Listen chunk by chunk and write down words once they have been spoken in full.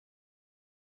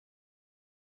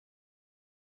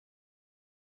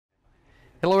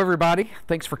Hello everybody,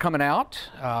 thanks for coming out.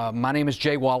 My name is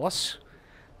Jay Wallace.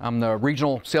 I'm the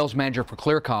Regional Sales Manager for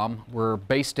Clear-Com. We're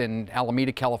based in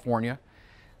Alameda, California.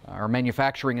 Our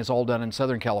manufacturing is all done in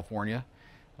Southern California.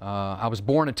 I was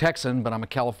born a Texan, but I'm a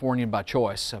Californian by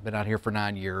choice. I've been out here for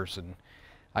 9 years, and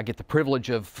I get the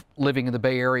privilege of living in the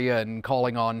Bay Area and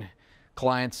calling on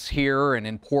clients here and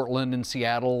in Portland and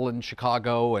Seattle and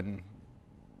Chicago and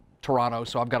Toronto,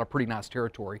 so I've got a pretty nice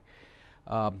territory.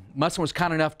 Musson was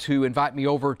kind enough to invite me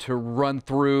over to run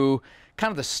through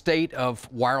kind of the state of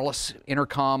wireless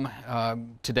intercom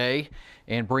today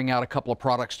and bring out a couple of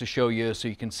products to show you so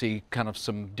you can see kind of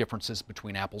some differences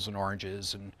between apples and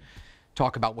oranges and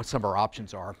talk about what some of our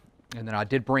options are. And then I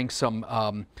did bring some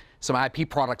IP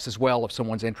products as well if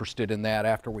someone's interested in that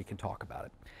after we can talk about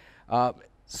it.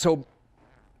 So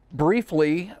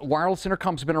briefly, wireless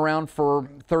intercom's been around for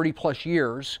 30 plus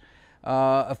years.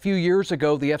 A few years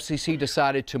ago, the FCC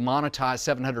decided to monetize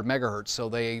 700 megahertz, so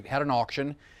they had an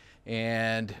auction,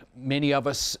 and many of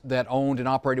us that owned and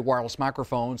operated wireless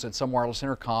microphones and some wireless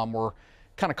intercom were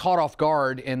kind of caught off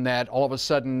guard in that all of a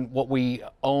sudden what we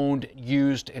owned,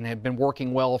 used, and had been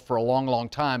working well for a long, long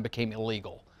time became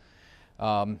illegal.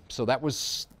 So that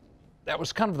was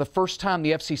kind of the first time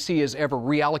the FCC has ever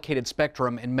reallocated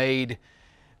spectrum and made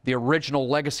the original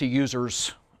legacy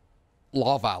users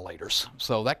law violators.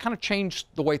 So that kind of changed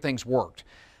the way things worked.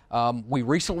 We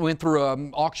recently went through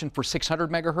an auction for 600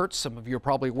 megahertz. Some of you are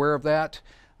probably aware of that.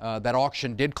 That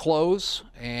auction did close,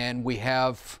 and we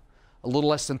have a little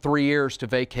less than 3 years to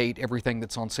vacate everything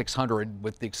that's on 600,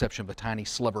 with the exception of a tiny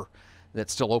sliver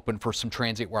that's still open for some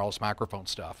transient wireless microphone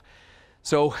stuff.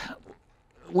 So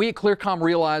we at Clear-Com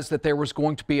realized that there was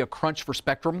going to be a crunch for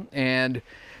spectrum, and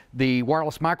the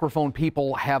wireless microphone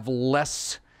people have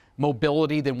less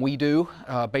mobility than we do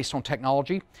based on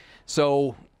technology.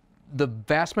 So the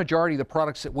vast majority of the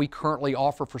products that we currently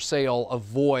offer for sale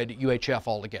avoid UHF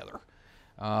altogether.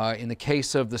 In the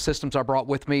case of the systems I brought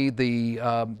with me, the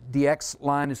DX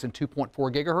line is in 2.4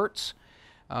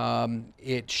 gigahertz.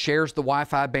 It shares the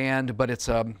Wi-Fi band, but it's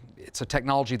a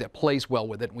technology that plays well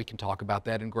with it, and we can talk about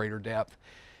that in greater depth.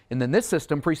 And then this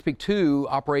system, FreeSpeak 2,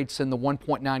 operates in the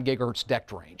 1.9 gigahertz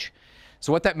DECT range.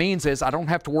 So what that means is I don't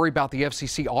have to worry about the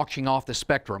FCC auctioning off the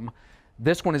spectrum.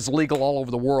 This one is legal all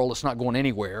over the world. It's not going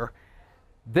anywhere.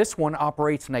 This one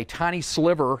operates in a tiny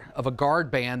sliver of a guard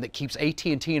band that keeps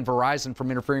AT&T and Verizon from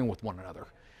interfering with one another.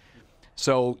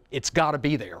 So it's got to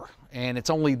be there. And it's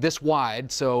only this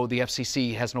wide, so the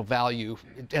FCC has no value.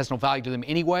 It has no value to them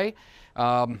anyway.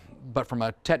 But from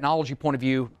a technology point of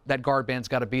view, that guard band's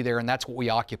got to be there, and that's what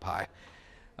we occupy.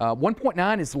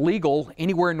 1.9 is legal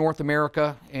anywhere in North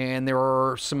America, and there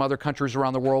are some other countries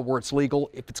around the world where it's legal.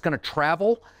 If it's going to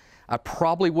travel, I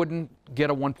probably wouldn't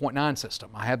get a 1.9 system.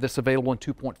 I have this available in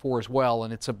 2.4 as well,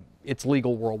 and it's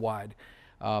legal worldwide.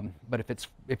 But if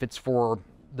it's for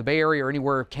the Bay Area or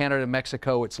anywhere, Canada,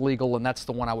 Mexico, it's legal, and that's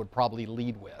the one I would probably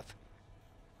lead with.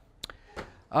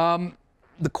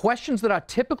 The questions that I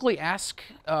typically ask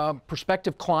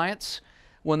prospective clients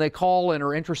when they call and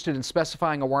are interested in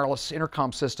specifying a wireless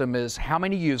intercom system is how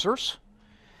many users,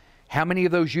 how many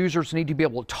of those users need to be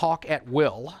able to talk at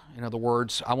will. In other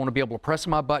words, I want to be able to press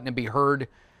my button and be heard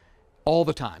all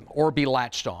the time or be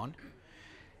latched on.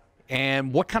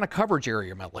 And what kind of coverage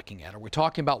area am I looking at? Are we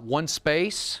talking about one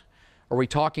space? Are we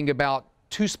talking about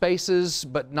two spaces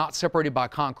but not separated by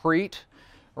concrete?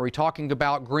 Are we talking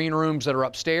about green rooms that are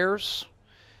upstairs?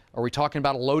 Are we talking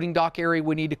about a loading dock area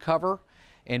we need to cover?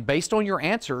 And based on your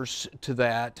answers to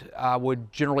that, I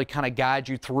would generally kind of guide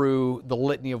you through the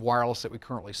litany of wireless that we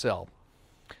currently sell.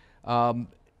 I'll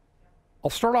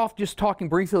start off just talking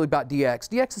briefly about DX.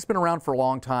 DX has been around for a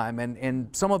long time, and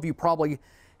some of you probably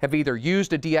have either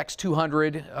used a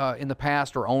DX200 in the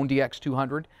past or owned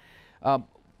DX200.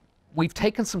 We've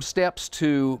taken some steps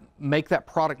to make that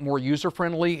product more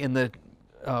user-friendly in the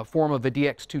form of a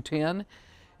DX210.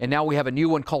 And now we have a new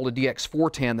one called a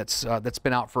DX410 that's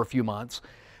been out for a few months.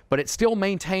 But it still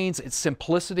maintains its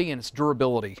simplicity and its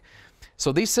durability.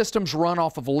 So these systems run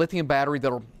off of a lithium battery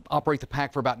that'll operate the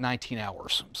pack for about 19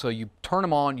 hours. So you turn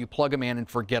them on, you plug them in, and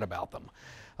forget about them.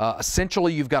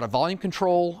 Essentially, you've got a volume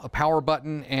control, a power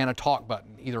button, and a talk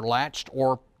button, either latched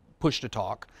or push to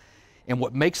talk. And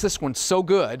what makes this one so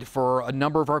good for a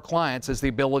number of our clients is the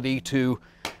ability to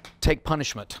take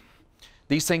punishment.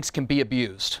 These things can be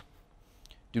abused.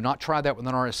 Do not try that with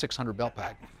an RS600 belt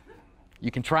pack.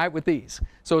 You can try it with these.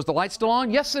 So is the light still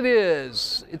on? Yes, it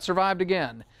is. It survived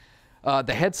again.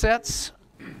 The headsets.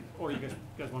 Or you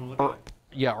guys want to look at it?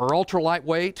 Yeah, are ultra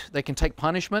lightweight. They can take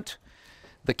punishment.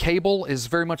 The cable is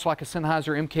very much like a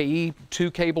Sennheiser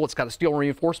MKE2 cable. It's got a steel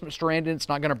reinforcement strand in it. It's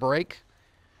not going to break.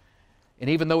 And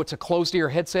even though it's a closed ear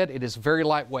headset, it is very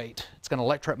lightweight. It's got an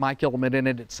electret mic element in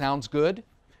it. It sounds good.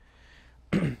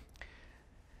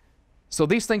 So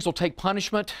these things will take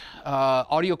punishment.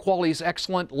 Audio quality is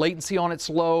excellent. Latency on it's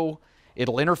low.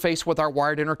 It'll interface with our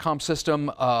wired intercom system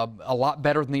a lot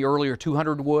better than the earlier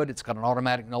 200 would. It's got an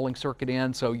automatic nulling circuit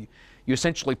in. So you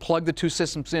essentially plug the two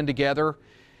systems in together.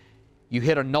 You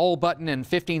hit a null button, and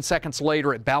 15 seconds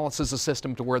later, it balances the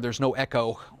system to where there's no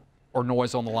echo or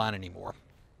noise on the line anymore.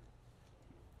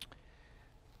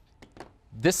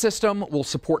 This system will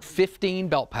support 15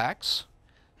 belt packs,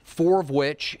 4 of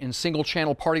which in single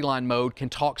channel party line mode can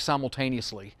talk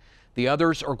simultaneously. The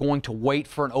others are going to wait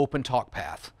for an open talk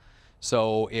path.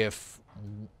 So if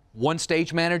one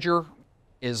stage manager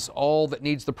is all that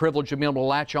needs the privilege of being able to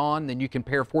latch on, then you can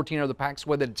pair 14 other packs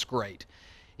with it. It's great.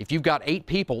 If you've got 8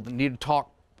 people that need to talk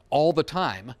all the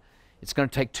time, it's going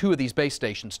to take 2 of these base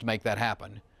stations to make that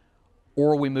happen,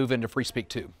 or we move into FreeSpeak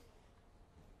 2.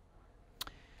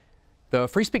 The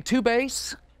FreeSpeak 2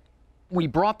 base, we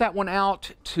brought that one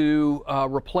out to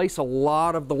replace a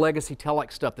lot of the legacy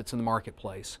Telex stuff that's in the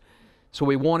marketplace. So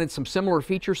we wanted some similar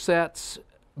feature sets,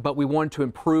 but we wanted to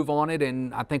improve on it,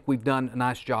 and I think we've done a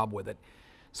nice job with it.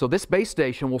 So this base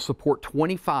station will support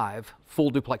 25 full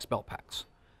duplex belt packs.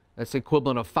 That's the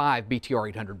equivalent of 5 BTR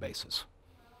 800 bases.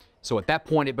 So at that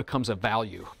point, it becomes a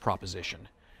value proposition.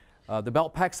 The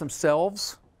belt packs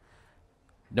themselves,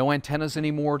 no antennas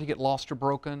anymore to get lost or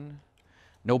broken,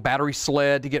 no battery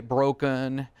sled to get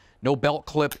broken, no belt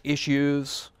clip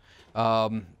issues.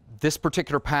 This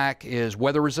particular pack is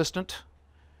weather resistant,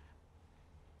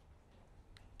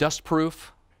 dust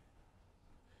proof,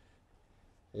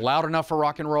 loud enough for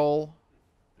rock and roll.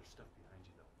 There's stuff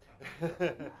behind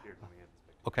you, though. Here, let me get this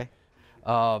picture. Okay.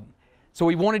 So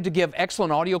we wanted to give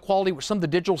excellent audio quality, which some of the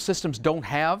digital systems don't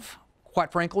have,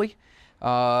 quite frankly.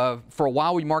 For a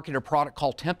while, we marketed a product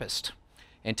called Tempest.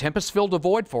 And Tempest filled a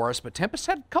void for us, but Tempest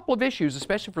had a couple of issues,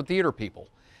 especially for theater people.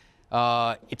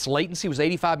 Its latency was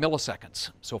 85 milliseconds.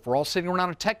 So if we're all sitting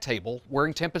around a tech table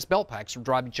wearing Tempest belt packs, we'd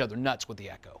drive each other nuts with the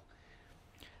echo.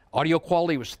 Audio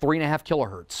quality was 3.5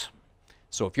 kilohertz.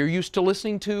 So if you're used to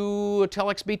listening to a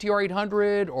Telex BTR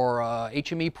 800 or a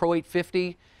HME Pro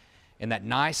 850 and that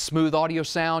nice smooth audio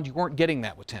sound, you weren't getting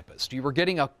that with Tempest. You were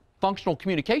getting a functional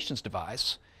communications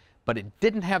device, but it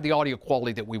didn't have the audio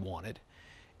quality that we wanted.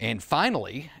 And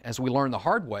finally, as we learned the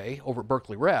hard way over at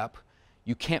Berkeley Rep,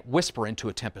 you can't whisper into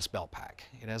a Tempest belt pack.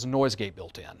 It has a noise gate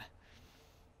built in.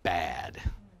 Bad.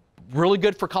 Really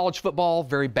good for college football,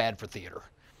 very bad for theater.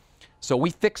 So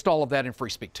we fixed all of that in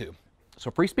FreeSpeak 2.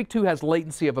 So FreeSpeak 2 has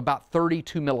latency of about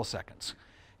 32 milliseconds.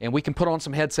 And we can put on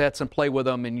some headsets and play with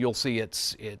them, and you'll see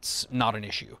it's not an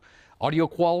issue. Audio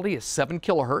quality is 7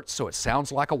 kilohertz, so it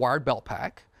sounds like a wired belt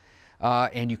pack,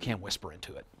 and you can't whisper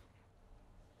into it.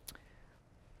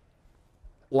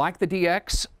 Like the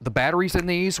DX, the batteries in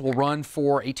these will run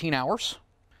for 18 hours,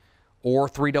 or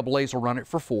 3 AA's will run it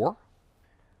for 4.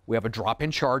 We have a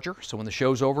drop-in charger, so when the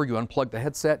show's over, you unplug the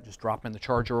headset, just drop in the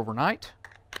charger overnight.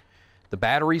 The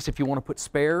batteries, if you want to put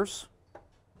spares,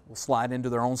 will slide into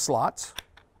their own slots.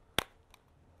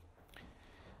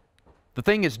 The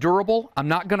thing is durable. I'm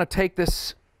not going to take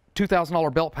this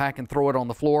 $2,000 belt pack and throw it on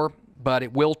the floor, but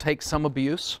it will take some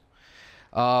abuse.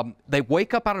 They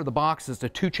wake up out of the box as a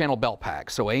 2-channel belt pack,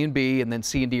 so A and B, and then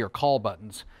C and D are call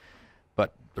buttons.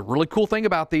 But the really cool thing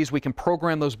about these, we can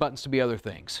program those buttons to be other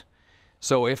things.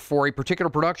 So if for a particular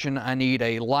production I need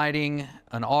a lighting,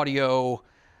 an audio,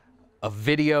 a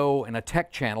video, and a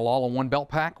tech channel all in one belt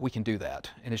pack, we can do that.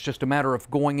 And it's just a matter of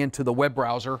going into the web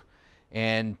browser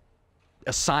and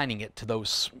assigning it to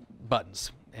those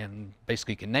buttons. And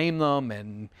basically you can name them,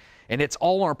 and it's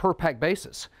all on a per pack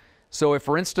basis. So if,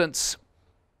 for instance,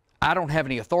 I don't have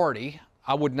any authority,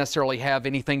 I wouldn't necessarily have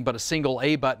anything but a single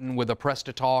A button with a press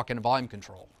to talk and a volume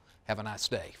control. Have a nice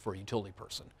day for a utility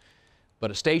person. But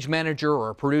a stage manager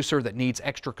or a producer that needs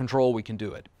extra control, we can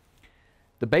do it.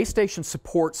 The base station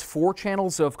supports 4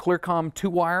 channels of Clear-Com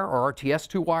 2-wire or RTS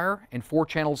 2-wire and 4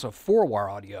 channels of 4-wire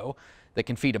audio that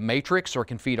can feed a matrix, or it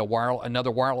can feed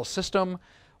another wireless system,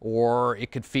 or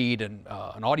it could feed an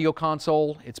audio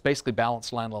console. It's basically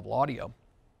balanced line level audio.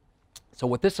 So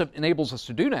what this enables us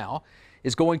to do now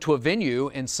is going to a venue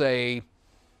and say,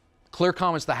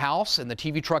 Clear-Com is the house and the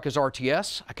TV truck is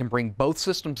RTS. I can bring both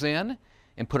systems in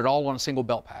and put it all on a single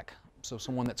belt pack. So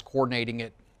someone that's coordinating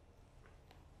it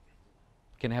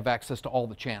can have access to all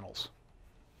the channels.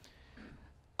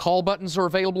 Call buttons are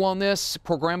available on this,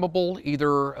 programmable,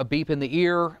 either a beep in the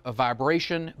ear, a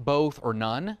vibration, both, or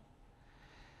none.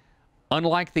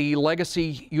 Unlike the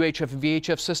legacy UHF and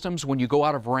VHF systems, when you go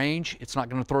out of range, it's not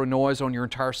going to throw noise on your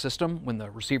entire system when the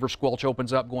receiver squelch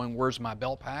opens up going, where's my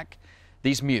belt pack?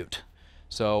 These mute.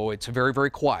 So it's very, very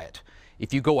quiet.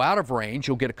 If you go out of range,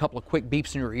 you'll get a couple of quick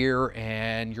beeps in your ear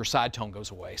and your side tone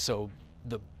goes away. So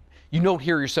you don't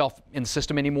hear yourself in the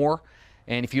system anymore.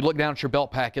 And if you look down at your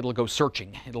belt pack, it'll go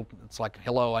searching. It's like,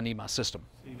 hello, I need my system.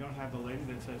 So you don't have the lady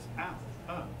that says, ow,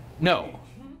 oh. No.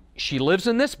 She lives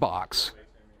in this box,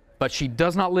 but she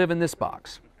does not live in this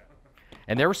box.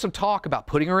 And there was some talk about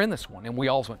putting her in this one, and we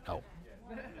all went, no.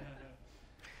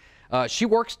 She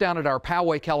works down at our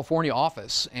Poway, California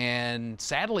office, and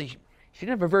sadly, she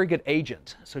didn't have a very good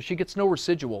agent, so she gets no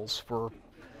residuals for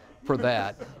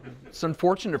that. It's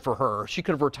unfortunate for her. She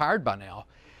could have retired by now.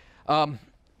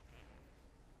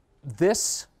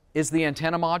 This is the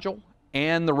antenna module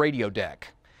and the radio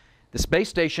deck. This base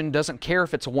station doesn't care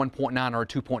if it's a 1.9 or a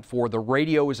 2.4. The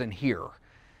radio is in here.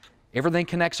 Everything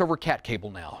connects over cat cable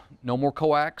now. No more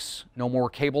coax, no more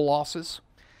cable losses.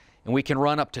 And we can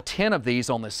run up to 10 of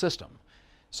these on this system.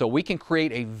 So we can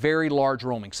create a very large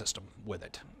roaming system with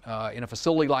it. In a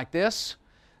facility like this,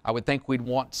 I would think we'd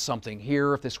want something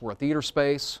here if this were a theater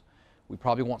space. We'd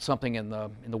probably want something in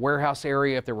the warehouse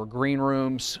area if there were green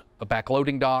rooms, a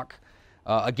backloading dock.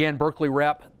 Again, Berkeley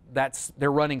Rep,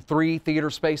 they're running 3 theater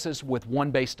spaces with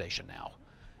 1 base station now.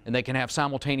 And they can have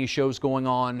simultaneous shows going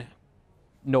on,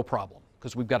 no problem,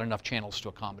 because we've got enough channels to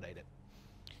accommodate it.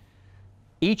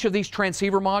 Each of these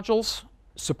transceiver modules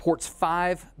supports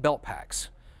 5 belt packs.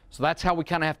 So that's how we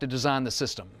kind of have to design the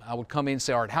system. I would come in and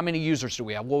say, all right, how many users do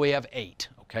we have? Well, we have 8.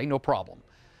 Okay, no problem.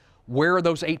 Where are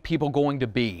those 8 people going to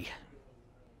be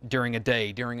during a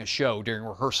day, during a show, during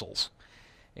rehearsals?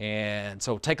 And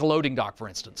so take a loading dock, for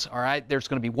instance. All right, there's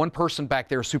going to be 1 person back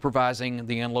there supervising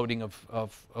the unloading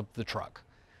of the truck.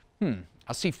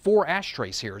 I see 4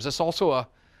 ashtrays here. Is this also a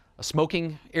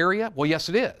smoking area? Well, yes,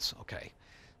 it is. Okay.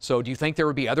 So do you think there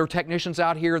would be other technicians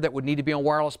out here that would need to be on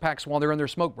wireless packs while they're in their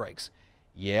smoke breaks?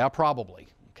 Yeah, probably.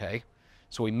 Okay.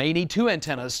 So we may need 2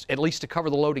 antennas at least to cover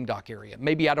the loading dock area.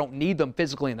 Maybe I don't need them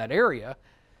physically in that area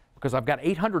because I've got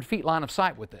 800 feet line of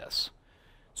sight with this.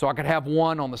 So I could have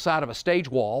one on the side of a stage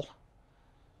wall,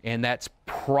 and that's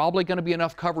probably going to be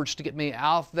enough coverage to get me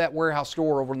out of that warehouse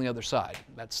door over on the other side.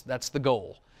 That's the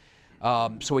goal.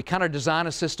 So we kind of design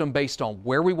a system based on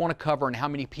where we want to cover and how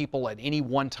many people at any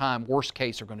one time, worst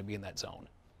case, are going to be in that zone.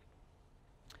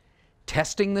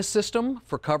 Testing this system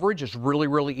for coverage is really,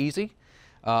 really easy.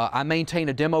 I maintain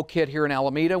a demo kit here in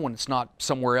Alameda. When it's not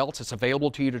somewhere else, it's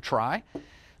available to you to try.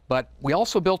 But we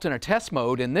also built in a test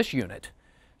mode in this unit.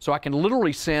 So I can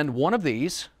literally send one of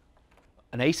these,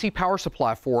 an AC power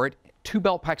supply for it, 2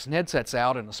 belt packs and headsets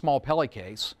out in a small Pele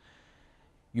case.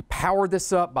 You power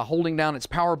this up by holding down its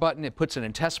power button. It puts it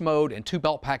in test mode, and 2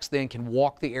 belt packs then can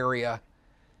walk the area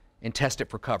and test it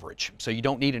for coverage. So you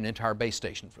don't need an entire base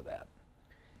station for that.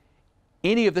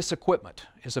 Any of this equipment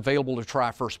is available to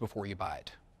try first before you buy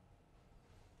it.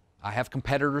 I have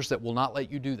competitors that will not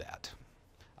let you do that.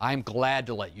 I'm glad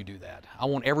to let you do that. I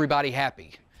want everybody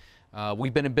happy.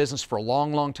 We've been in business for a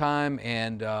long, long time,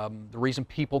 and the reason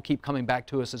people keep coming back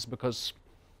to us is because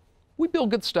we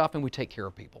build good stuff and we take care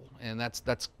of people, and that's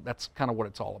kind of what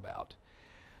it's all about.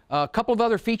 A couple of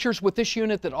other features with this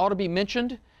unit that ought to be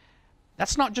mentioned.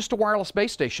 That's not just a wireless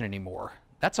base station anymore.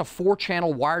 That's a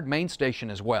 4-channel wired main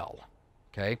station as well.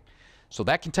 Okay, so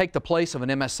that can take the place of an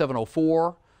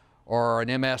MS704 or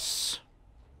an MS,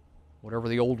 whatever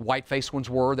the old white-faced ones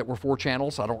were that were 4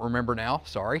 channels. I don't remember now.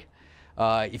 Sorry.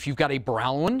 If you've got a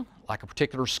brown one, like a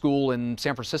particular school in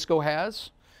San Francisco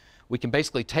has, we can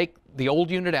basically take the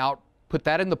old unit out, put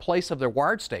that in the place of their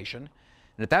wired station,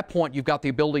 and at that point you've got the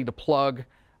ability to plug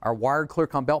our wired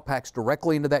Clear-Com belt packs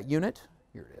directly into that unit.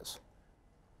 Here it is.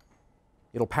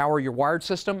 It'll power your wired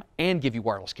system and give you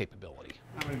wireless capability.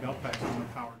 How many belt packs are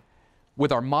powered?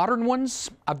 With our modern ones,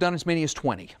 I've done as many as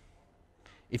 20.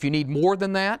 If you need more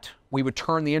than that, we would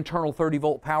turn the internal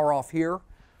 30-volt power off here,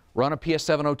 run a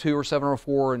PS702 or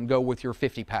 704, and go with your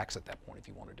 50 packs at that point if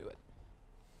you want to do it.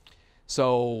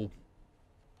 So,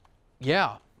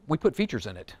 yeah, we put features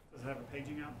in it. Does it have a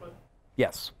paging output?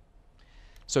 Yes.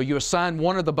 So you assign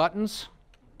one of the buttons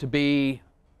to be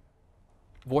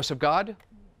Voice of God.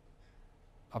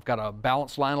 I've got a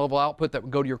balanced line level output that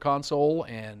would go to your console,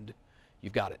 and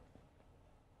you've got it.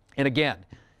 And again,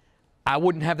 I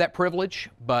wouldn't have that privilege,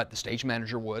 but the stage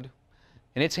manager would.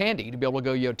 And it's handy to be able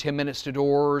to go, 10 minutes to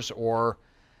doors, or,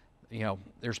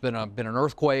 there's been an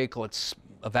earthquake, let's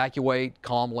evacuate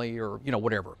calmly, or,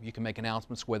 whatever. You can make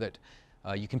announcements with it.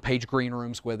 You can page green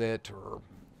rooms with it, or,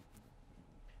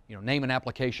 name an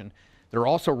application. There are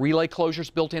also relay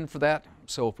closures built in for that,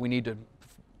 so if we need to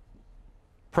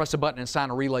press a button and assign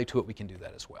a relay to it, we can do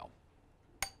that as well.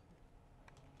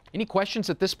 Any questions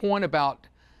at this point about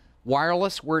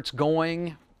wireless, where it's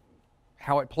going,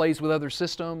 how it plays with other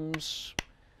systems.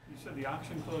 You said the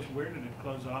auction closed. Where did it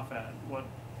close off at?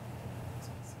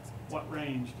 What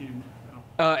range do you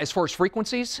know? As far as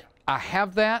frequencies, I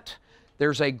have that.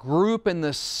 There's a group in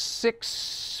the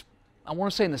I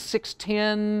want to say in the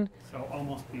 610. So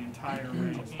almost the entire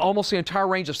range. Almost the entire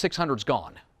range of 600 is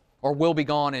gone, or will be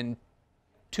gone in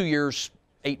 2 years,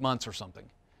 8 months or something.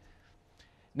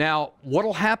 Now,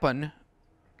 what'll happen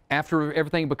after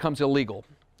everything becomes illegal?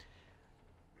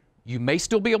 You may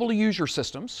still be able to use your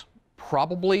systems.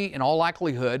 Probably, in all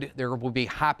likelihood, there will be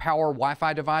high-power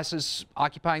Wi-Fi devices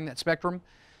occupying that spectrum.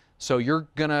 So you're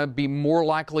going to be more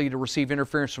likely to receive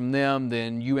interference from them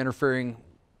than you interfering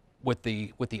with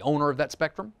the owner of that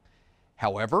spectrum.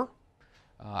 However,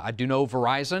 I do know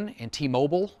Verizon and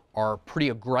T-Mobile are pretty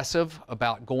aggressive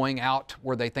about going out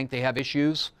where they think they have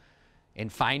issues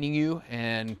and finding you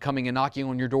and coming and knocking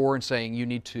on your door and saying you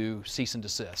need to cease and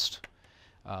desist.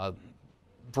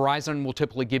 Verizon will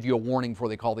typically give you a warning before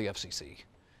they call the FCC.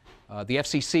 The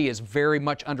FCC is very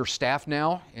much understaffed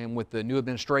now, and with the new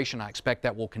administration, I expect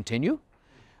that will continue.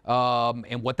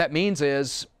 And what that means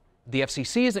is the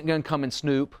FCC isn't going to come and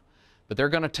snoop, but they're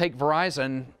going to take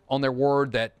Verizon on their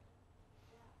word that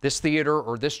this theater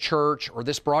or this church or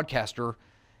this broadcaster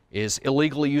is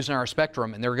illegally using our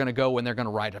spectrum, and they're going to go and they're going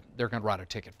to write a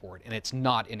ticket for it, and it's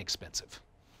not inexpensive.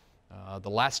 The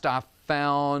last I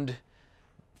found,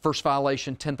 first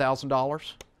violation,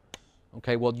 $10,000.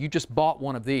 Okay, well, you just bought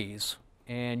one of these,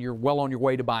 and you're well on your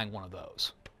way to buying one of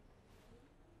those.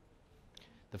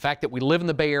 The fact that we live in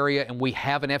the Bay Area and we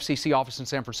have an FCC office in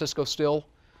San Francisco still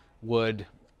would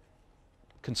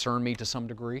concern me to some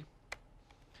degree.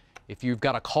 If you've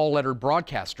got a call-lettered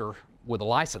broadcaster with a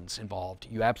license involved,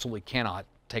 you absolutely cannot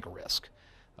take a risk.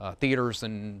 Theaters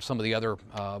and some of the other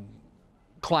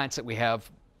clients that we have,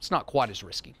 it's not quite as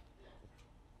risky.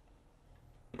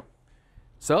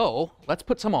 So let's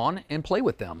put some on and play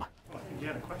with them. Oh, I think you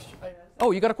had a question.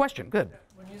 Oh, you got a question? Good.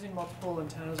 When using multiple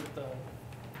antennas with the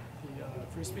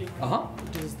free speak,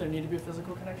 does there need to be a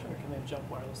physical connection, or can they jump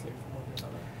wirelessly from one to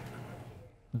another?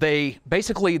 They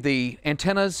basically, the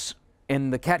antennas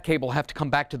and the cat cable have to come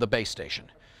back to the base station.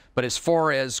 But as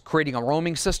far as creating a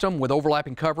roaming system with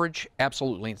overlapping coverage,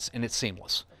 absolutely, and it's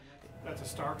seamless. That's a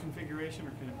star configuration,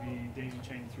 or can it be daisy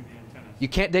chained through the antennas? You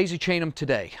can't daisy chain them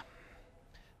today.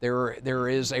 There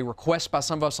is a request by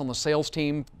some of us on the sales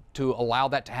team to allow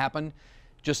that to happen,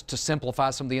 just to simplify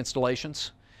some of the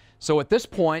installations. So at this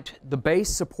point, the base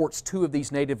supports 2 of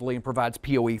these natively and provides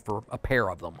PoE for a pair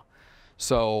of them.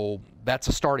 So that's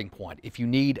a starting point. If you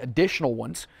need additional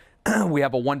ones, we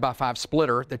have a 1x5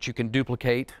 splitter that you can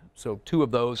duplicate, so 2 of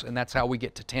those, and that's how we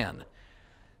get to 10.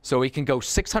 So we can go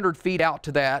 600 feet out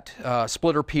to that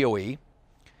splitter PoE,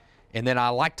 and then I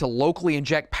like to locally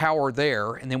inject power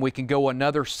there, and then we can go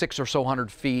another 600 or so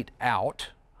feet out.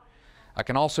 I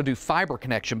can also do fiber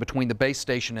connection between the base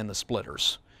station and the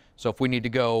splitters. So if we need to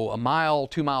go 1 mile,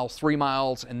 2 miles, 3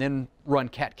 miles, and then run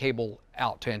cat cable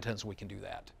out to antennas, we can do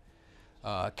that.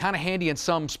 Kind of handy in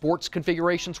some sports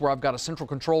configurations where I've got a central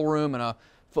control room and a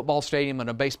football stadium and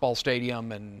a baseball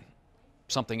stadium and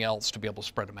something else to be able to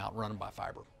spread them out and run them by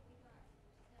fiber.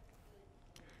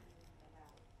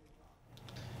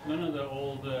 None of the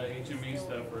old HME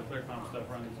stuff or Clear-Com stuff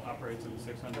operates in the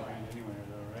 600 band anyway,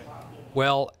 though, right?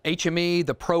 Well, HME,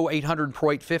 the Pro 800 and Pro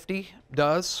 850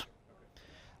 does.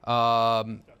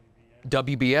 WBSs,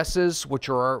 which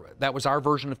are that was our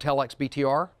version of Telex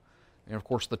BTR, and of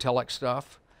course the Telex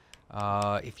stuff.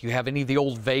 If you have any of the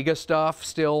old Vega stuff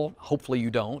still, hopefully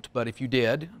you don't, but if you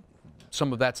did,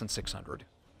 some of that's in 600.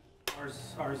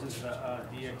 Ours is the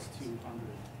DX200.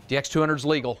 DX200 is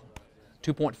legal.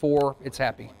 2.4, it's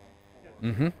happy.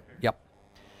 Yep.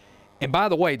 And by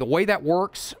the way that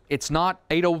works, it's not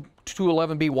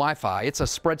 802.11b Wi-Fi. It's a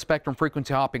spread spectrum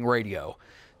frequency hopping radio.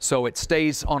 So it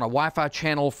stays on a Wi-Fi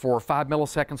channel for 5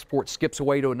 milliseconds before it skips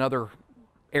away to another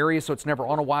area, so it's never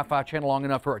on a Wi-Fi channel long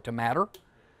enough for it to matter.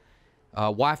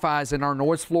 Wi-Fi is in our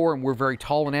noise floor, and we're very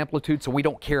tall in amplitude, so we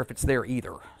don't care if it's there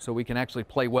either. So we can actually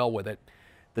play well with it.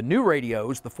 The new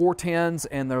radios, the 410s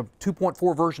and the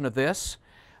 2.4 version of this,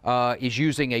 is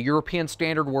using a European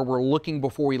standard where we're looking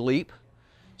before we leap.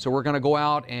 So we're going to go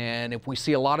out, and if we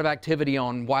see a lot of activity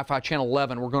on Wi-Fi channel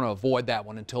 11, we're going to avoid that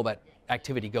one until that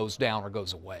activity goes down or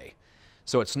goes away.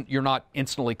 So you're not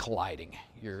instantly colliding.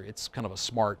 It's kind of a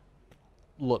smart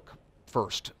look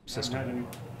first system. Haven't had any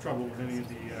trouble with any of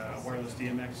the wireless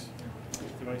DMX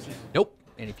devices? Nope.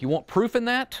 And if you want proof in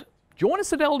that, join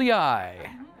us at LDI,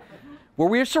 where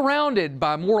we are surrounded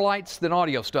by more lights than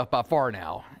audio stuff by far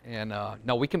now. And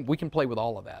no, we can play with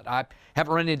all of that. I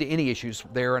haven't run into any issues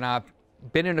there, and I've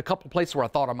been in a couple places where I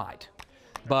thought I might.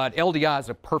 But LDI is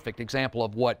a perfect example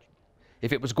of what,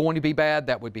 if it was going to be bad,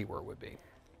 that would be where it would be.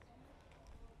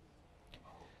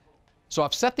 So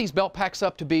I've set these belt packs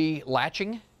up to be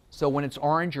latching. So when it's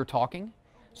orange, you're talking.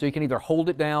 So you can either hold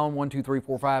it down, 1, 2, 3,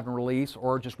 4, 5, and release,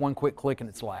 or just one quick click and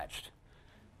it's latched.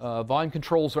 Volume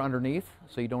controls are underneath,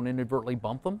 so you don't inadvertently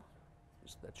bump them.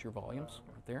 That's your volumes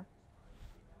right there.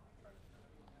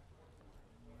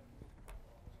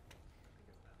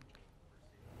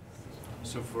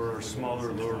 So for our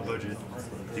smaller, lower budget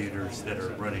theaters that are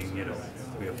running, you know,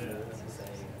 we have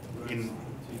in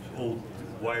old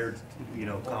wired, you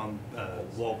know,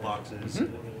 wall boxes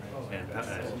and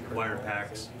wired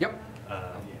packs. Yep.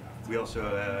 We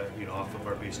also, you know, off of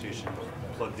our base station,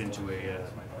 plugged into a,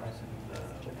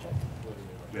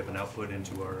 we have an output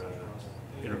into our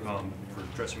intercom for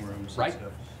dressing rooms Right. and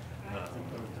stuff.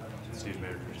 The stage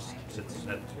manager just sits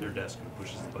at their desk and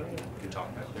pushes the button and can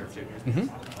talk back there too.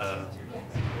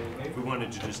 If we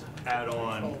wanted to just add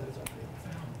on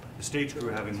the stage crew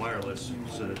having wireless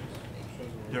so that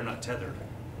they're not tethered.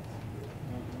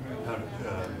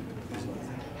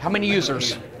 How many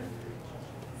users?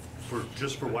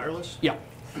 Just for wireless? Yeah.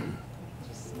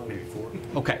 Maybe 4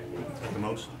 Okay. at the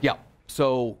most. Yeah.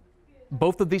 So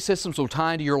both of these systems will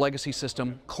tie into your legacy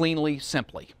system cleanly,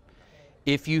 simply.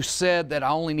 If you said that I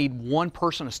only need one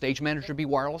person, a stage manager, to be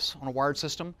wireless on a wired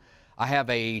system, I have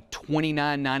a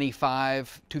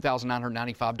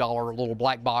 $2,995 little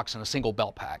black box and a single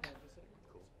belt pack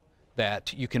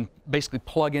that you can basically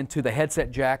plug into the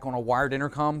headset jack on a wired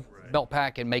intercom belt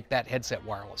pack and make that headset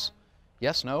wireless.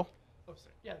 Yes, no? Oh, sorry.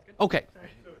 Yeah, good. Okay. Sorry.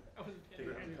 I wasn't Take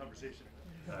a conversation.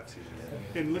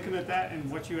 And looking at that and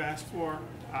what you asked for,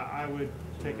 I would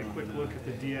take a quick look at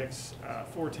the DX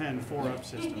 410 4-up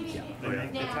system. They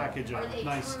package a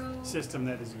nice system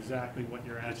that is exactly what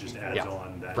you're It asking just for. adds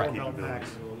on that Right. Belt capability.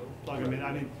 packs, plug them in.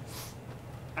 I mean,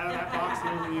 out of that box, the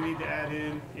only thing you need to add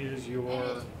in is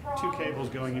your 2 cables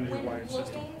going into your wired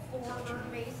system.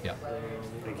 Yeah.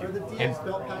 Thank Are the you. DX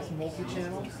belt packs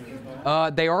multi-channel?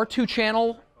 They are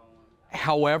 2-channel,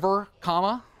 however,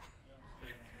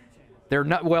 they're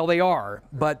not, well, they are,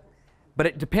 but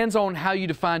it depends on how you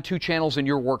define 2 channels in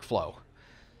your workflow.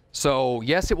 So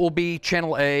yes, it will be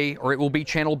channel A or it will be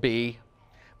channel B,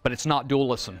 but it's not dual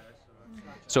listen.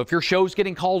 So if your show's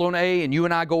getting called on A and you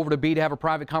and I go over to B to have a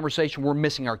private conversation, we're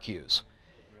missing our cues.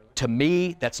 To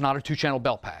me, that's not a 2-channel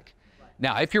belt pack.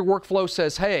 Now, if your workflow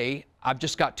says, hey, I've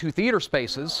just got 2 theater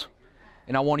spaces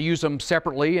and I want to use them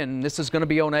separately and this is going to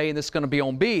be on A and this is going to be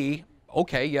on B,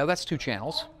 okay, yeah, that's 2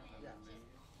 channels.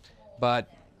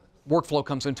 But workflow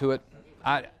comes into it.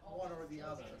 One or the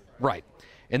other. Right.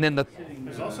 And then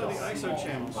There's also the ISO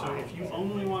channel, so if you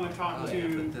only want to talk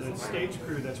to the stage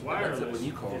crew that's wireless, if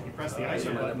you press the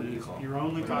ISO button, you're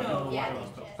only talking to the wireless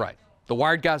button. right. The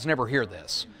wired guys never hear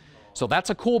this. So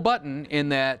that's a cool button in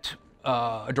that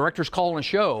a director's calling a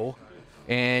show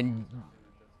and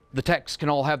the techs can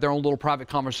all have their own little private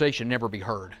conversation, never be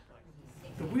heard.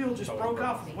 The wheel just broke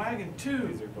off of wagon 2.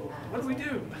 What do we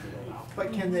do?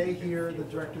 But can they hear the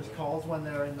director's calls when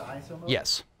they're in the ISO mode?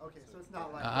 Yes. Okay, so it's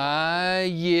not like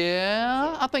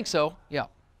Yeah, I think so. Yeah.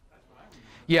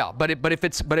 Yeah, but if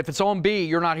it's on B,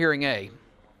 you're not hearing A.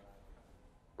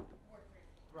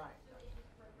 right.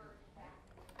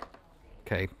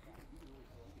 Okay.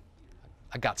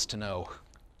 I gots to know.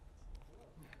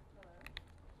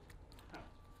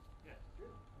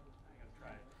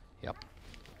 Yep.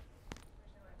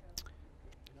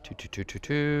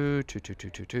 22222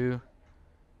 22222.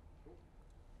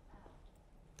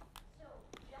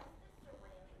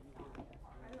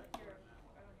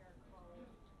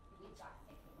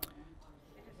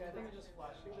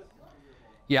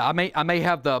 Yeah, I may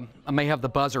have the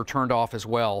buzzer turned off as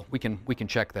well. We can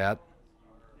check that.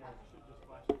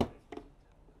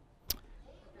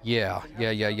 Yeah.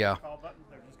 Call button,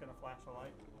 they're just going to flash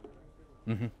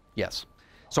a light. Yes.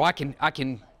 So I can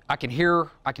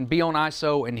be on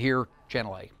ISO and hear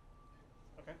channel A. Okay.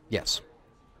 Yes.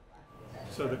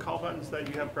 So the call buttons that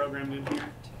you have programmed in here,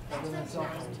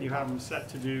 you have them set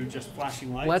to do just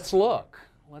flashing lights? Let's look.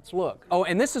 Let's look. Oh,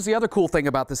 and this is the other cool thing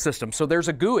about the system. So there's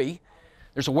a GUI.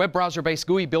 There's a web browser-based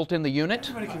GUI built in the unit.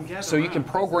 Everybody can gather So you can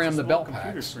around. program It's the a belt small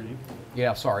computer packs. screen.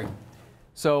 Yeah, sorry.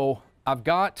 So I've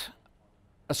got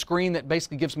a screen that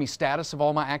basically gives me status of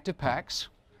all my active packs.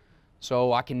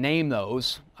 So I can name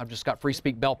those. I've just got free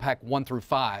speak belt pack 1 through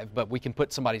 5, but we can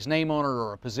put somebody's name on it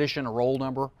or a position, a roll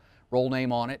number, roll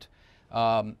name on it.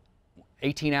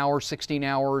 18 hours, 16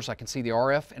 hours, I can see the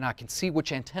RF and I can see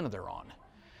which antenna they're on.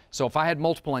 So if I had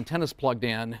multiple antennas plugged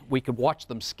in, we could watch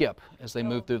them skip as they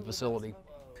move through the facility.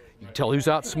 You can tell who's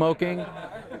out smoking.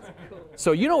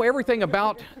 So you know everything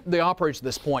about the operators at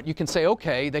this point. You can say,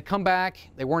 okay, they come back,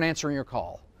 they weren't answering your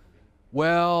call.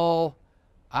 Well,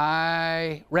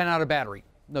 I ran out of battery.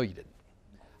 No, you didn't.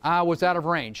 I was out of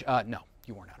range. No,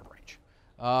 you weren't out of range.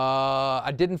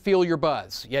 I didn't feel your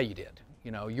buzz. Yeah, you did.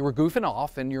 You know, you were goofing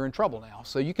off and you're in trouble now.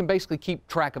 So you can basically keep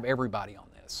track of everybody on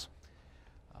this.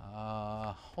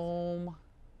 Home.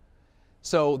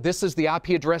 So this is the IP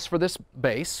address for this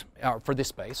base,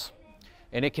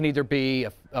 and it can either be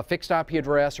a fixed IP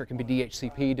address or it can be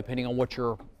DHCP, depending on what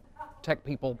your tech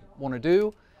people want to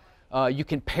do. You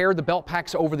can pair the belt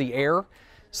packs over the air.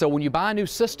 So when you buy a new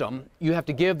system, you have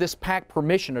to give this pack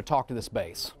permission to talk to this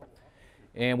base.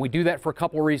 And we do that for a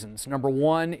couple of reasons. Number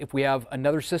one, if we have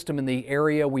another system in the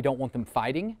area, we don't want them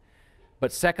fighting.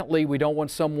 But secondly, we don't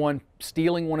want someone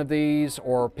stealing one of these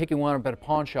or picking one up at a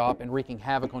pawn shop and wreaking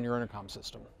havoc on your intercom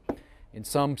system. In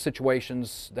some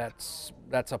situations, that's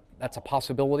a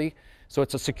possibility. So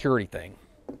it's a security thing,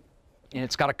 and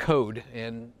it's got a code,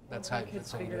 and that's how.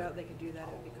 Kids figured out they could do that,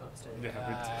 it would be constant.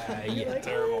 Yeah,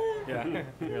 terrible. Yeah,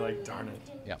 you're like, darn it.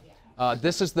 Yeah.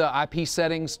 This is the IP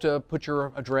settings to put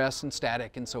your address and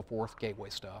static and so forth,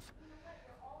 gateway stuff.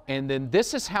 And then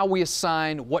this is how we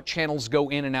assign what channels go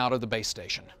in and out of the base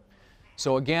station.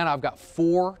 So again, I've got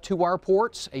 4 2-wire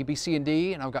ports, A, B, C, and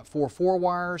D, and I've got 4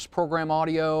 4-wires, program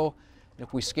audio. And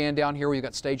if we scan down here, we've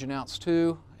got stage announce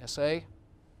 2, SA.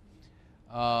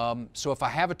 So if I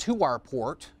have a 2-wire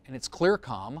port and it's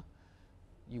Clear-Com,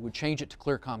 you would change it to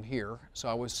Clear-Com here. So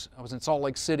I was in Salt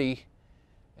Lake City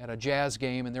at a jazz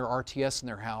game and their RTS in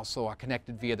their house, so I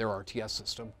connected via their RTS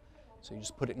system. So you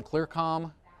just put it in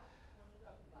Clear-Com.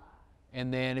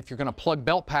 And then if you're going to plug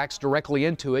belt packs directly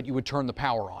into it, you would turn the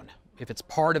power on. If it's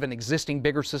part of an existing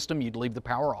bigger system, you'd leave the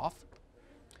power off.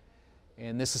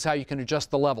 And this is how you can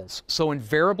adjust the levels. So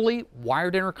invariably,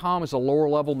 wired intercom is a lower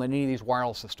level than any of these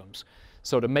wireless systems.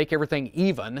 So to make everything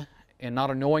even and not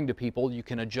annoying to people, you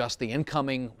can adjust the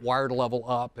incoming wired level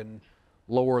up and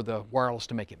lower the wireless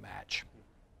to make it match.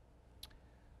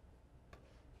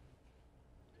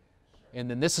 And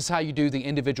then this is how you do the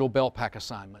individual belt pack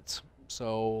assignments.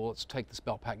 So let's take this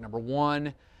belt pack number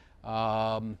 1.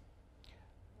 That's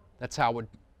how I would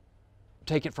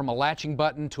take it from a latching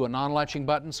button to a non-latching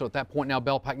button. So at that point now,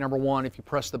 belt pack number 1, if you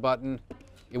press the button,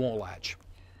 it won't latch.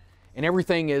 And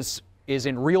everything is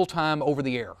in real time over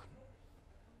the air.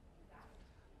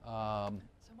 Someone's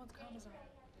comm is on.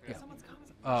 Yeah. Someone's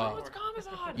comm is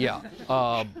on.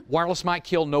 Yeah. Wireless mic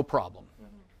kill, no problem.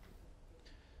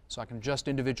 So I can adjust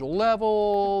individual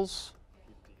levels.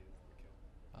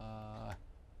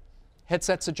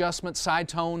 Headsets adjustment, side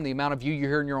tone, the amount of you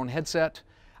hear in your own headset.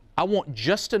 I want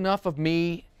just enough of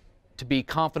me to be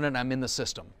confident I'm in the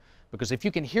system. Because if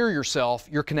you can hear yourself,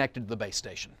 you're connected to the base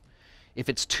station. If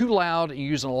it's too loud and you're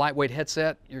using a lightweight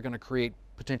headset, you're going to create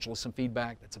potentially some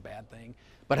feedback. That's a bad thing.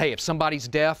 But hey, if somebody's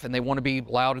deaf and they want to be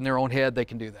loud in their own head, they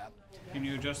can do that. Can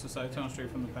you adjust the side tone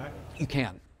straight from the pack? You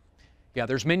can. Yeah,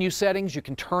 there's menu settings. You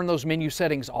can turn those menu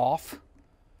settings off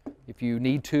if you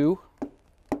need to.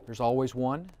 There's always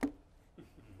one.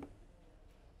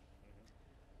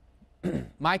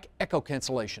 Mic echo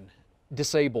cancellation,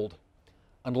 disabled.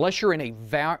 Unless you're in a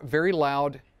very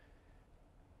loud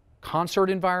concert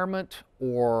environment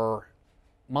or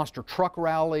monster truck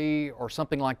rally or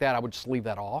something like that, I would just leave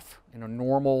that off. In a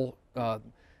normal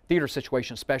theater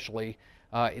situation especially,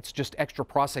 it's just extra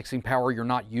processing power you're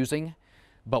not using.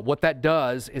 But what that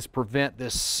does is prevent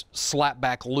this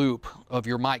slapback loop of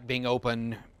your mic being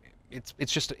open.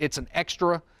 It's an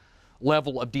extra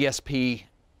level of DSP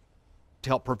to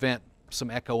help prevent some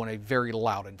echo in a very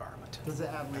loud environment. Does it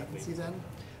add latency then?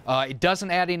 It doesn't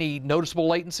add any noticeable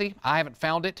latency. I haven't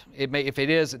found it. It may, if it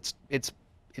is, it's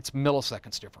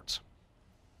milliseconds difference.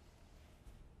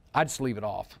 I'd just leave it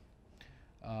off.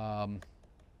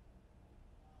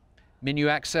 Menu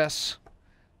access.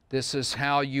 This is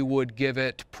how you would give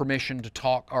it permission to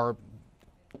talk or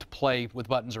to play with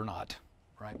buttons or not,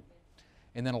 right?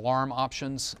 And then alarm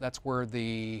options. That's where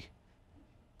the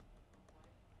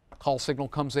call signal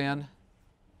comes in.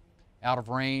 Out of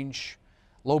range.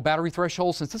 Low battery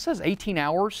threshold. Since this says 18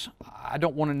 hours, I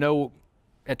don't want to know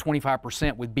at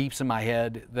 25% with beeps in my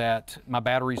head that my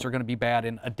batteries are going to be bad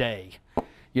in a day.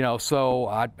 You know, so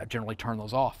I generally turn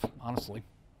those off, honestly.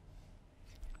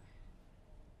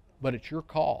 But it's your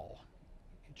call.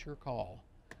 It's your call.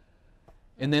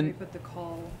 And then you put the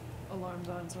call alarms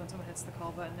on, so when someone hits the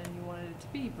call button and you wanted it to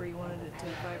beep or you wanted it to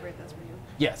vibrate, that's where you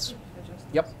yes. adjust.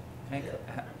 Yep. Can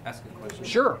I ask a question?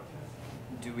 Sure.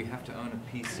 Do we have to own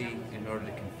a PC in order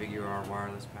to configure our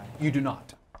wireless pack? You do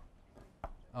not.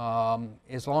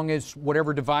 As long as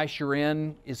whatever device you're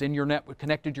in is in your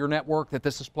connected to your network that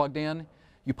this is plugged in,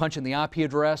 you punch in the IP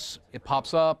address, it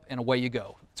pops up, and away you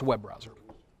go. It's a web browser.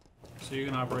 So you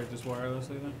can operate this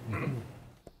wirelessly then?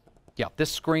 Yeah,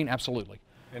 this screen, absolutely.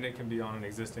 And it can be on an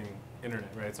existing internet,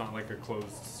 right? It's not like a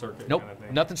closed circuit Nope, kind of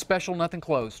thing. nothing special, nothing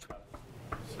closed.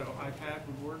 So iPad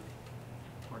would work,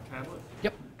 or tablet?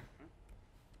 Yep.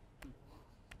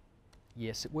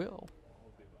 Yes, it will.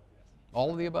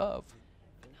 All of the above.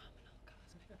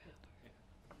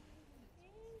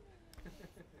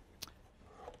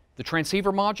 The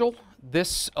transceiver module,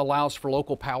 this allows for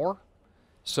local power.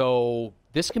 So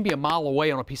this can be a mile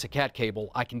away on a piece of cat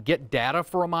cable. I can get data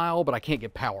for a mile, but I can't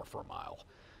get power for a mile.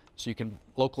 So you can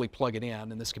locally plug it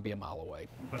in, and this can be a mile away.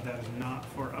 But that is not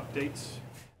for updates?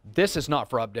 This is not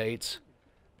for updates.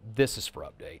 This is for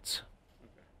updates.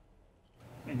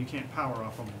 And you can't power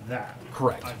off of that?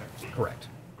 Correct. Either. Correct.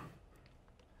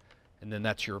 And then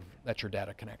that's your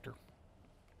data connector.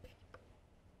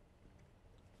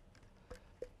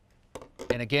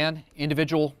 And again,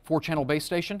 individual 4-channel base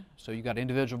station. So you've got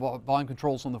individual volume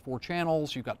controls on the 4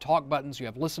 channels. You've got talk buttons. You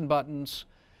have listen buttons.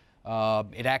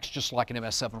 It acts just like an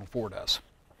MS-704 does.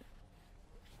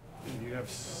 And do you have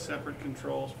separate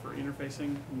controls for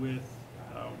interfacing with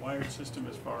a wired system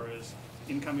as far as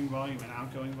incoming volume and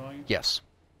outgoing volume? Yes.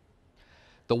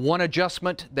 The one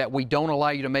adjustment that we don't allow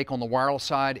you to make on the wireless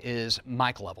side is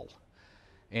mic level.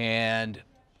 And a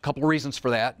couple of reasons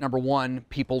for that. Number one,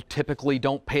 people typically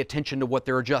don't pay attention to what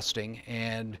they're adjusting,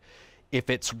 and if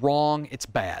it's wrong, it's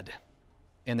bad,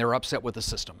 and they're upset with the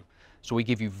system. So we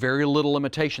give you very little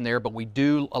limitation there, but we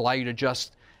do allow you to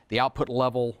adjust the output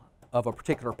level of a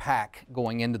particular pack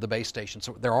going into the base station.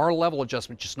 So there are level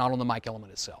adjustments, just not on the mic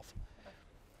element itself.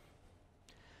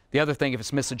 The other thing, if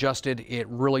it's misadjusted, it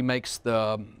really makes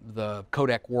the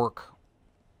codec work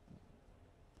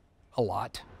a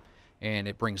lot, and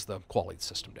it brings the quality of the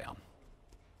system down.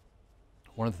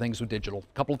 One of the things with digital.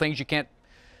 A couple of things you can't,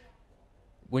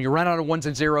 when you run out of ones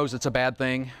and zeros, it's a bad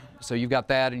thing. So you've got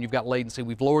that, and you've got latency.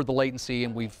 We've lowered the latency,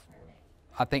 and we've,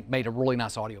 I think, made a really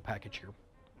nice audio package here.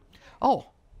 Oh,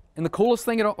 and the coolest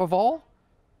thing of all,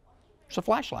 there's a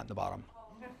flashlight in the bottom.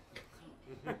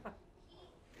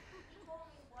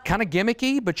 Kind of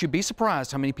gimmicky, but you'd be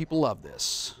surprised how many people love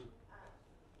this.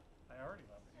 I already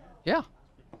love it. Yeah.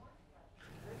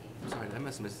 Sorry, I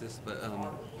must have missed this, but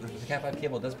the Cat 5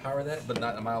 cable does power that, but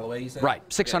not a mile away, you said? Right,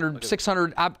 600,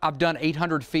 600, I've done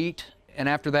 800 feet, and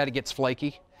after that it gets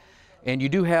flaky. And you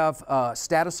do have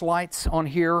status lights on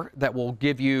here that will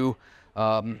give you,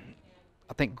 I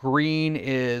think green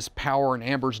is power and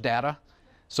amber's data.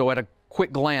 So at a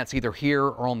quick glance, either here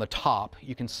or on the top,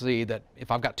 you can see that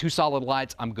if I've got 2 solid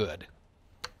lights, I'm good.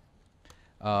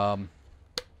 You don't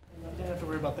have to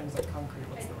worry about things like concrete.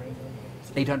 What's the range on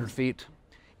those? 800 feet.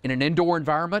 In an indoor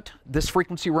environment, this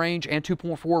frequency range and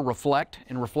 2.4 reflect,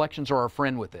 and reflections are our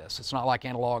friend with this. It's not like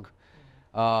analog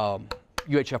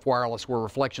UHF wireless where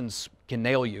reflections can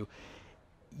nail you.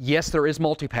 Yes, there is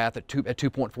multipath at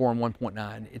 2.4 and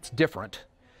 1.9. It's different.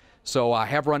 So I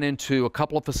have run into a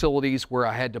couple of facilities where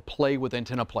I had to play with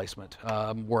antenna placement.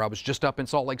 Where I was just up in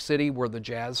Salt Lake City where the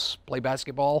Jazz play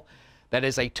basketball. That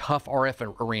is a tough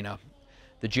RF arena.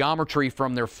 The geometry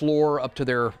from their floor up to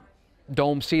their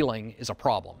dome ceiling is a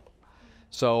problem.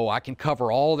 So I can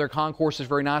cover all of their concourses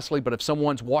very nicely, but if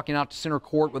someone's walking out to center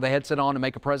court with a headset on to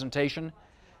make a presentation,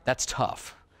 that's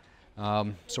tough.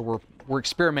 So we're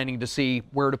experimenting to see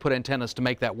where to put antennas to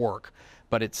make that work.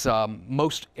 But it's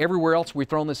everywhere else we've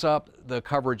thrown this up, the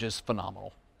coverage is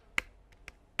phenomenal.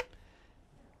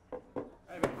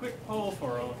 I have a quick poll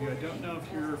for all of you. I don't know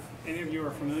if any of you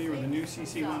are familiar with the new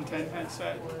CC110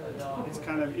 headset. It's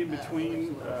kind of in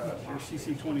between your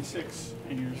CC26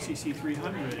 and your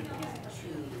CC300.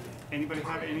 Anybody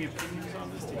have any opinions on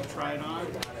this? Did you try it on?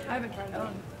 I haven't tried it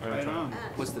on. Try it on.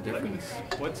 What's the difference?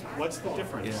 What's the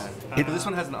difference? Yeah. This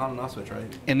one has an on and off switch,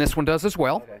 right? And this one does as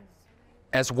well,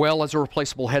 as well as a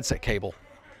replaceable headset cable.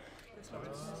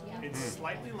 It's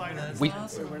slightly lighter.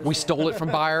 We stole it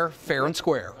from Bayer, fair and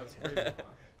square.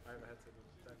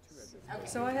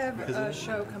 So I have a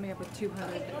show coming up with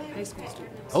 200 high school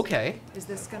students. Okay. Is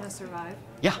this going to survive?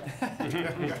 Yeah.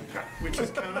 Which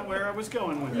is kind of where I was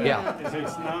going with that. Yeah. Is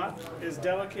it's not as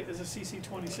delicate as a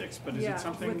CC26, but is Yeah, it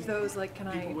something with those, like,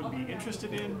 can people I? would be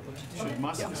interested in? Should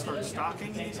Musson start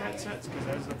stocking these headsets? Because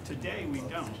as of today, we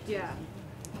don't. Yeah.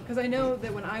 Because I know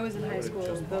that when I was in high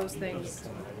school, those things.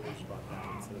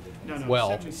 No,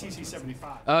 Well.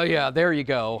 CC75. Oh yeah, there you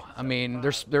go. I mean,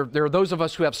 there are those of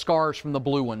us who have scars from the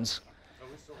blue ones.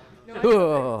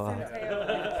 Ugh.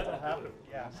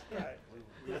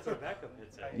 That's our backup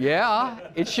headset. Yeah,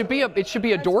 it should be a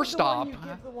doorstop. You give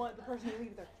the person who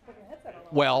leaves their fucking headset on.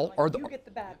 Well, or You get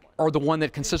the bad one. or the one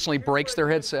that consistently breaks their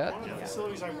headset. One of the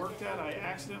facilities I worked at, I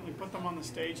accidentally put them on the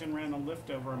stage and ran a lift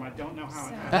over them. I don't know how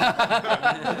it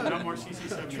happened. No more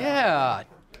CC70. Yeah,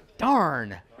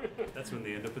 darn. That's when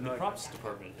they end up in the props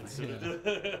department instead of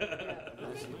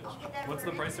What's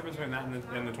the price difference between that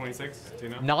and the 26? Do you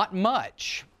know? Not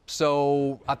much.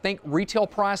 So I think retail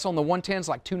price on the 110 is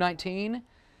like $219,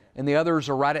 and the others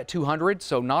are right at $200.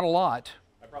 So not a lot.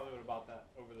 I probably would have bought that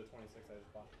over the 26 I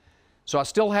just bought. So I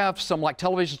still have some like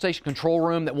television station control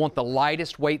room that want the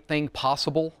lightest weight thing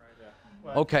possible.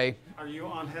 Well, Okay. Are you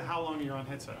on, how long are you on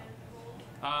headset?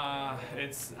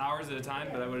 It's hours at a time,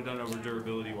 but I would have done over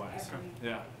durability wise.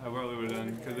 Yeah, I probably would have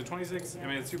done, because the 26, I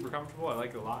mean, it's super comfortable. I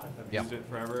like it a lot. I've used it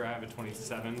forever. I have a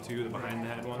 27 too, the behind the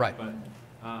head one. Right. But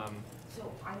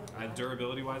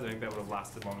durability wise, I think that would have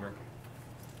lasted longer.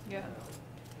 Yeah.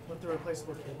 With the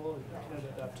replaceable cable, can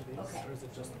it adapt to these, or is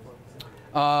it just the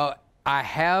port? I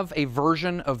have a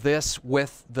version of this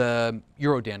with the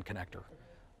Euroden connector,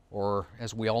 or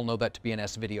as we all know that to be an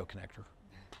S-video connector.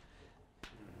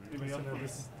 Anybody else? No,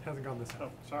 this hasn't gone this far.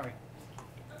 Oh, sorry.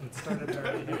 It started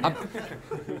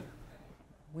already.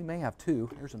 We may have two.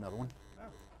 Here's another one.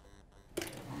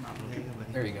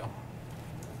 There you go.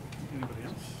 Anybody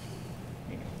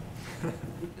else?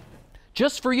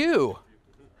 Just for you.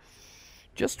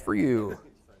 Just for you.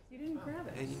 You didn't grab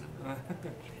it.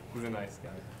 He's a nice guy.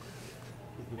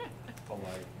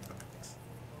 Polite.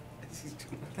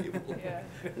 Yeah.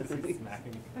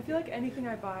 Smacking. I feel like anything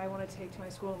I buy, I want to take to my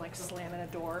school and like slam in a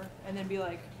door, and then be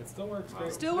like, It still works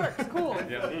great. still works, cool.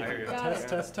 Yeah, I hear you. Got it.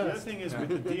 Test, The other test. thing is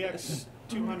with the DX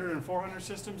 200 and 400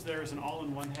 systems, there is an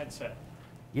all-in-one headset.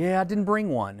 Yeah, I didn't bring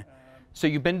one. So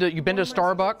you've been to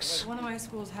Starbucks? One of my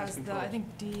schools has the, I think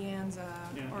Deanza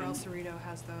Yeah, or El and- Cerrito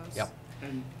has those. Yep.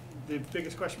 And the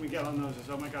biggest question we get on those is,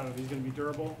 oh my God, are these going to be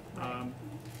durable?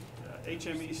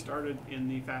 HME started in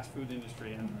the fast food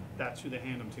industry, and that's who they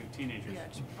hand them to, teenagers. Yeah,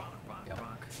 just bonk, bonk, Yep.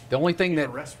 bonk. The only thing In a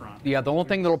that restaurant. the only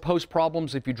thing that'll pose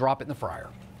problems if you drop it in the fryer.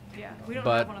 Yeah, we don't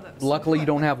But have one of those. luckily you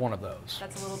don't have one of those.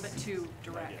 That's a little bit too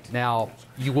direct. Now,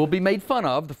 you will be made fun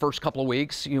of the first couple of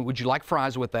weeks. Would you like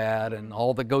fries with that and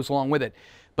all that goes along with it?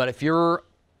 But if you're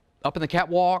up in the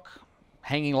catwalk,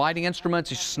 hanging lighting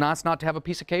instruments, it's just nice not to have a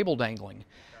piece of cable dangling.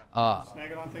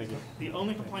 Snag it on things. The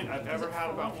only complaint I've ever had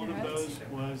about one of those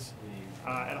was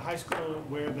at a high school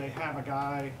where they have a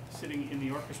guy sitting in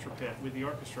the orchestra pit with the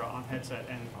orchestra on headset,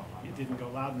 and it didn't go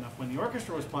loud enough when the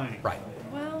orchestra was playing. Right.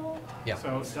 Well, Yeah.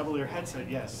 So double ear headset,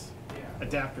 yes.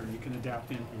 Adapter, you can adapt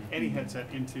in any headset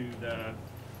into the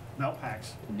melt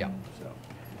packs. Yeah.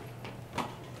 So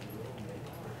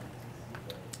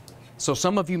So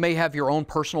some of you may have your own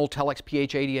personal Telex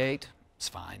PH88. It's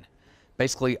fine.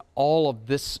 Basically, all of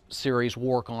this series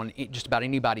work on just about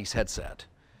anybody's headset.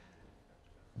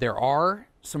 There are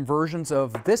some versions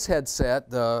of this headset,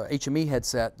 the HME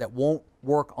headset, that won't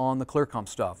work on the Clear-Com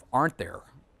stuff, aren't there?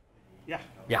 yeah.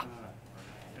 Yeah.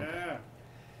 Yeah.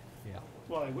 Yeah.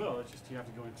 Well, they will. It's just you have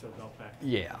to go into a belt pack. and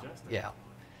Yeah, adjust it. yeah.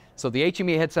 So the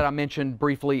HME headset I mentioned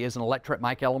briefly is an electret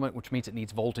mic element, which means it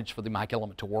needs voltage for the mic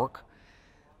element to work.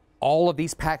 All of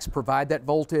these packs provide that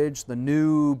voltage. The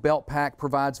new belt pack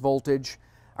provides voltage.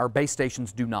 Our base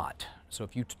stations do not. So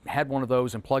if you had one of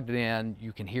those and plugged it in,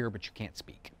 you can hear, but you can't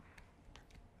speak.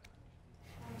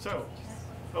 So,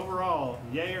 overall,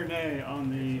 yay or nay on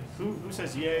the, who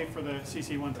says yay for the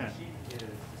CC110?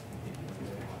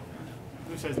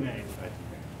 Who says nay?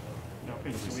 No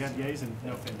opinion. So we have yays and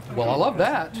no opinion. Well, I love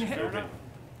that. Fair enough.